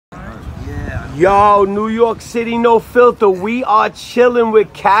Yo, New York City, no filter. We are chilling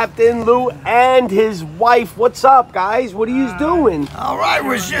with Captain Lou and his wife. What's up, guys? What are you doing? All right,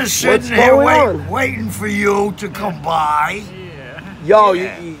 we're just sitting here waiting for you to come by. Yo,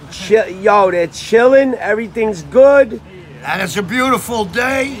 yo, they're chilling. Everything's good. And it's a beautiful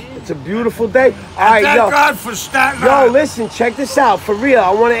day. It's a beautiful day. All right, thank yo. God for Staten Island. Yo, listen, check this out. For real,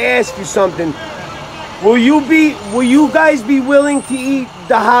 I want to ask you something. Will you guys be willing to eat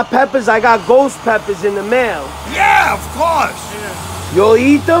the hot peppers? I got ghost peppers in the mail. Yeah, of course. Yeah. You'll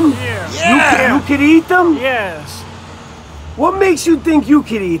eat them? Yeah. You could eat them? Yes. What makes you think you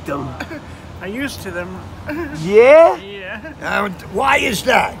could eat them? I used to them. Yeah? Yeah. Why is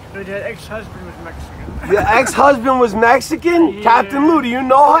that? But that ex-husband was Mexican. Your ex-husband was Mexican? Yeah. Captain Lou, do you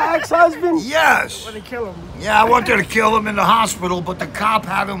know her ex-husband? Yes. Wanted to kill him. Yeah, I wanted to kill him in the hospital, but the cop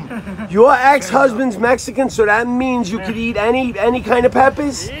had him. Your ex-husband's Mexican, so that means you could eat any kind of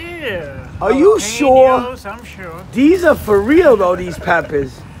peppers? Yeah. Are you sure? Jalapenos, I'm sure. These are for real though, these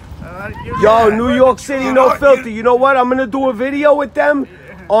peppers. Yo, Yeah. New York City, You no know, filter. You know what? I'm gonna do a video with them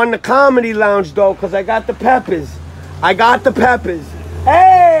on the Comedy Lounge though, cause I got the peppers. I got the peppers.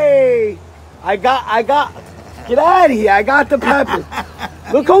 Hey! I got, get out of here. I got the peppers.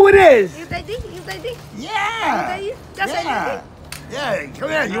 Look who it is. You ready? You ready? Yeah. You ready? Just Yeah. Yeah, come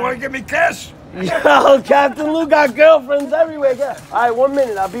here. You want to give me a kiss? Yo, Captain Lou got girlfriends everywhere. All right, 1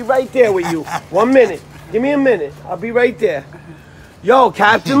 minute. I'll be right there with you. 1 minute. Give me a minute. I'll be right there. Yo,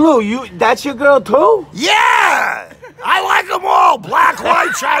 Captain Lou, that's your girl too? Yeah. I like them all. Black,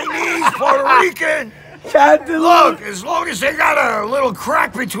 white, Chinese, Puerto Rican. Captain Lou. Look, as long as they got a little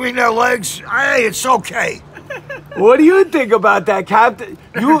crack between their legs, hey, it's okay. What do you think about that, Captain?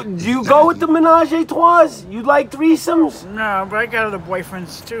 Do you go with the menage a trois? You like threesomes? No, but I got other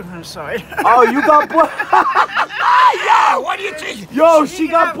boyfriends too on the side. Oh, you got Yeah, what do you think? Yo, she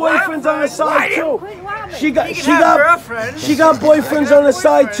got boyfriends on the side too. She got girlfriends. she got boyfriends on the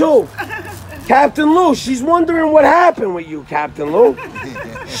side too. Captain Lou, she's wondering what happened with you, Captain Lou.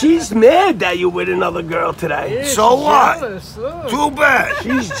 She's mad that you with another girl today. Yeah, So she's what? jealous, look. Too bad.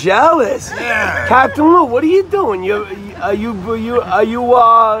 She's jealous. Yeah. Captain Lou, what are you doing? Are you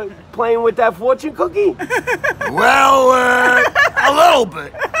playing with that fortune cookie? Well, a little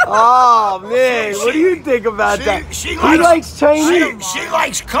bit. Oh man, what do you think about that? She He likes Chinese. She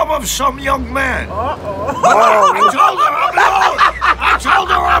likes come of some young man. Uh-oh. I told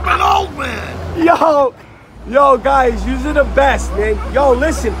her I'm an old man. Yo, guys, you're the best, man. Yo,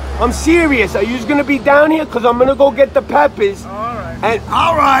 listen, I'm serious. Are you gonna be down here? Cause I'm gonna go get the peppers. All right. And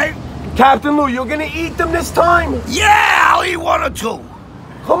All right. Captain Lou, you're gonna eat them this time? Yeah, I'll eat 1 or 2.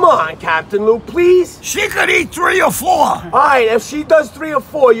 Come on, Captain Lou, please. She could eat 3 or 4. All right, if she does 3 or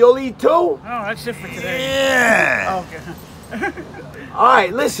 4, you'll eat 2? Oh, that's it for today. Yeah. Okay. All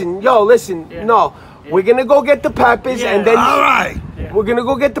right, listen, no. We're gonna go get the peppers and then All right. we're gonna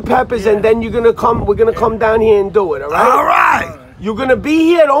go get the peppers and then we're gonna come down here and do it, all right? All right. You're gonna be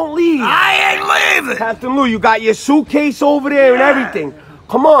here, don't leave. I ain't leaving. Captain Lou, you got your suitcase over there and everything.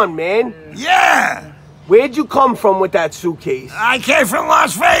 Come on, man. Yeah. Where'd you come from with that suitcase? I came from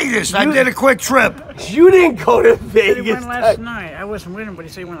Las Vegas. I did a quick trip. You didn't go to He Vegas. went last night. I wasn't with him, but he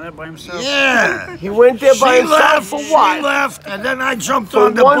said he went there by himself. Yeah. He went there by She himself left. for She what? left, and then I jumped For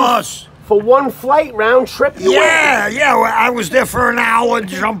on the bus. For one flight, round trip, you went? Yeah. Well, I was there for an hour and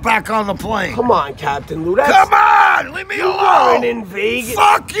jumped back on the plane. Come on, Captain Lou. That's, Come on, leave me you weren't alone. in Vegas.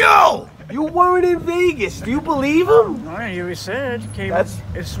 Fuck you. You weren't in Vegas. Do you believe him? Oh, yeah, he said. He came That's-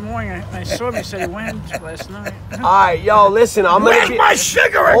 this morning. I saw him. He said he went last night. All right, yo, listen. Where's my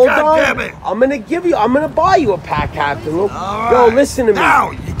cigarette, Hold goddammit? on. I'm gonna buy you a pack, Captain Lou. All Yo, right. listen to me.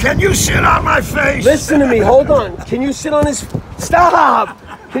 Now, can you sit on my face? Listen to me. Hold on. Can you sit on his? Stop.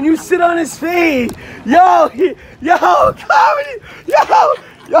 Can you sit on his face? Yo, comedy.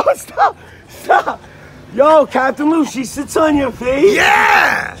 Yo, stop. Yo, Captain Lou, she sits on your face.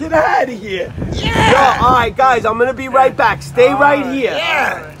 Yeah. Get out of here. Yeah. Yo, all right, guys, I'm gonna be right back. Stay right here.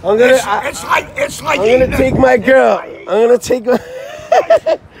 Yeah. I'm gonna. It's like I'm eating gonna take my girl. I'm gonna take my.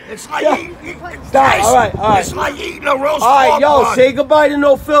 It's like eating. Stop. All right. It's like eating a roast All right, pork yo, bun. say goodbye to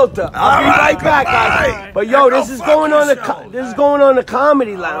No Filter. I'll be All right right, back, goodbye. guys. But yo, Go this is fuck going on yourself. this is going on the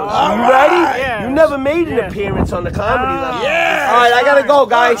Comedy Lounge. All You right. ready? Yes. You never made an Yes. appearance on the Comedy Lounge. Yeah. All right, I gotta go,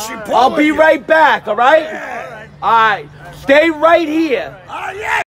 guys. She I'll be pulling you. right back. All right. All right. Stay right here. Oh, yeah.